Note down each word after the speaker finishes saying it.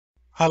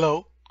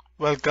Hello,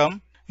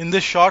 welcome. In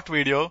this short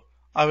video,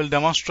 I will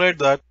demonstrate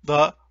that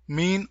the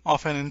mean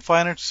of an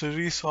infinite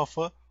series of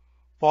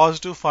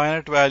positive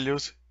finite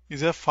values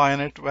is a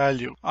finite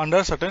value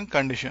under certain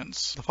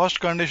conditions. The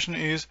first condition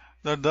is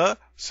that the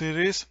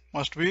series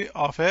must be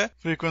of a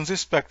frequency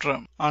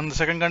spectrum, and the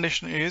second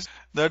condition is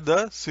that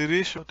the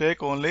series should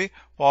take only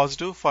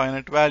positive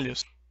finite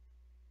values.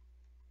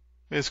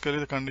 Basically,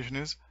 the condition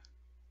is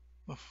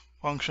the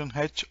function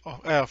h of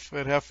f,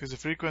 where f is a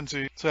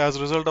frequency. So as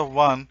a result of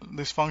 1,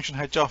 this function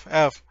h of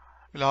f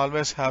will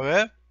always have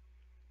a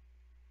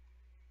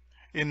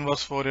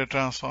inverse Fourier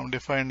transform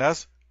defined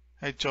as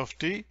h of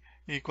t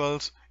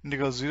equals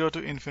integral 0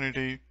 to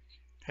infinity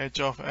h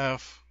of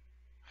f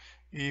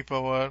e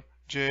power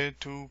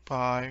j2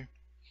 pi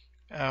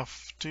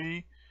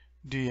ft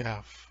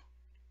df.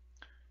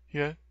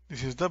 Here,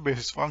 this is the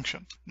basis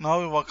function. Now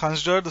we will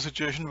consider the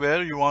situation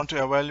where you want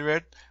to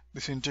evaluate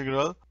this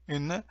integral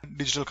in a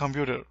digital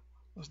computer.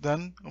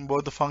 Then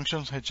both the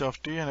functions h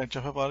of t and h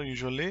of f are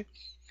usually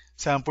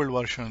sampled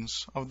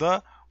versions of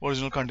the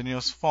original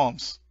continuous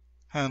forms.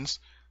 Hence,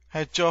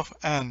 h of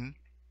n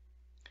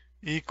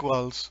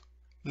equals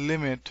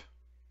limit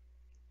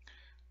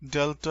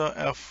delta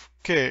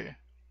fk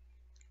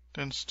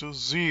tends to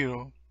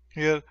 0.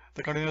 Here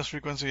the continuous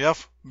frequency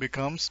f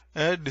becomes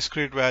a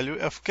discrete value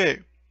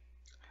fk,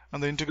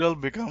 and the integral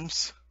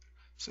becomes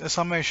a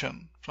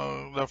summation.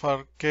 So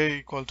therefore k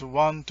equal to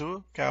 1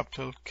 to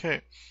capital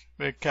K,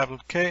 where capital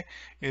K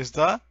is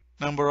the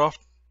number of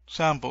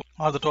samples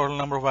or the total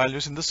number of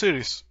values in the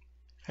series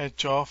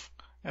h of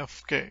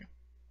fk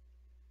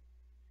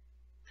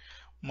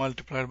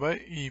multiplied by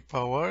e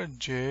power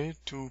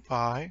j2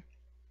 pi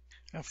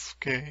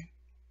fk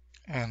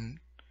n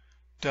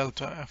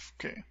delta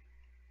fk.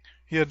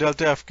 Here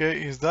delta fk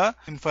is the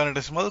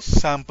infinitesimal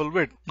sample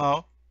width.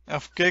 Now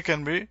fk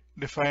can be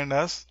defined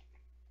as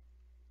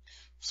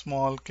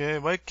small k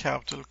by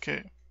capital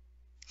K.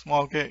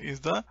 Small k is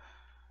the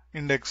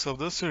index of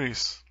the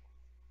series,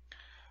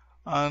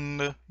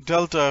 and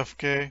delta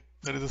fk,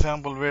 that is the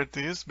sample width,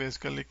 is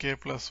basically k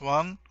plus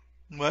 1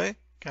 by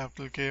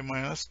capital K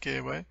minus k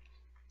by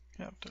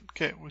capital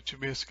K, which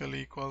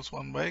basically equals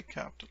 1 by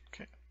capital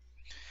K.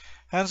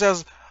 Hence,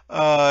 as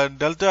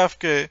delta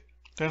fk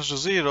tends to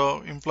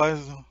 0,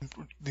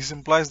 this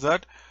implies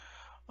that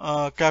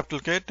capital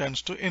K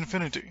tends to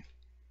infinity.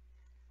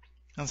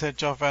 Hence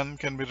h of n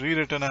can be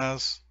rewritten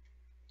as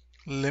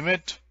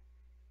limit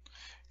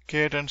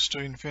k tends to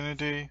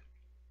infinity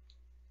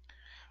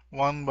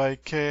 1 by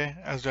k,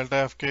 as delta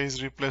fk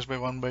is replaced by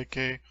 1 by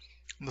k,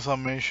 the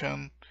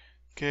summation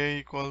k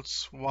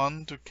equals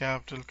 1 to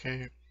capital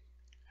K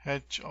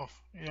h of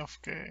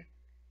fk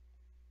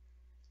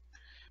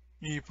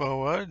e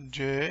power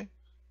j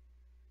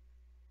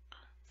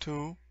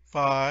 2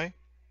 pi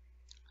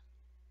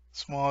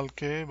small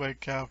k by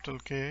capital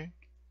K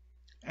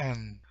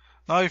n.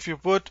 Now if you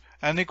put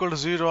n equal to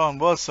 0 on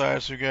both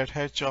sides, you get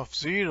h of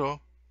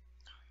 0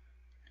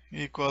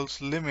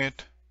 equals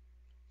limit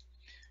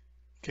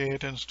k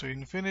tends to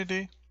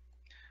infinity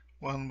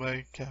 1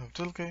 by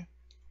capital K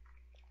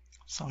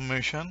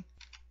summation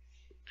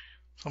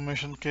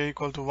k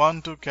equal to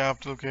 1 to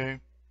capital K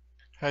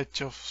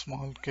h of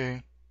small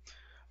k.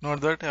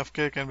 Note that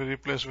fk can be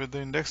replaced with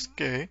the index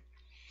k,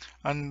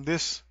 and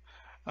this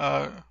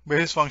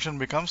basis function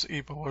becomes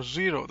e power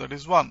 0, that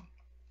is 1.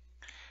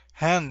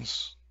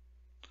 Hence,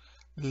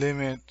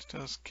 limit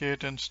as k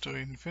tends to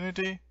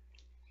infinity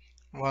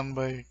 1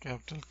 by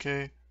capital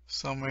K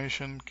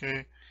summation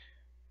k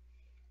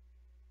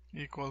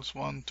equals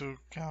 1 to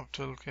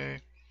capital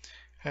K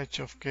h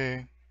of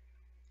k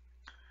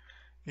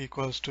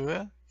equals to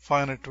a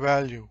finite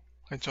value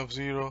h of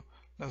 0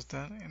 less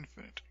than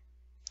infinity.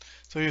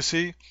 So you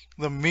see,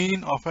 the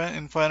mean of an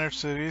infinite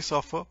series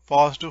of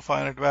positive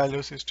finite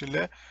values is still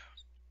a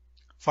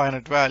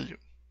finite value.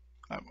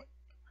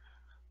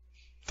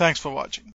 Thanks for watching.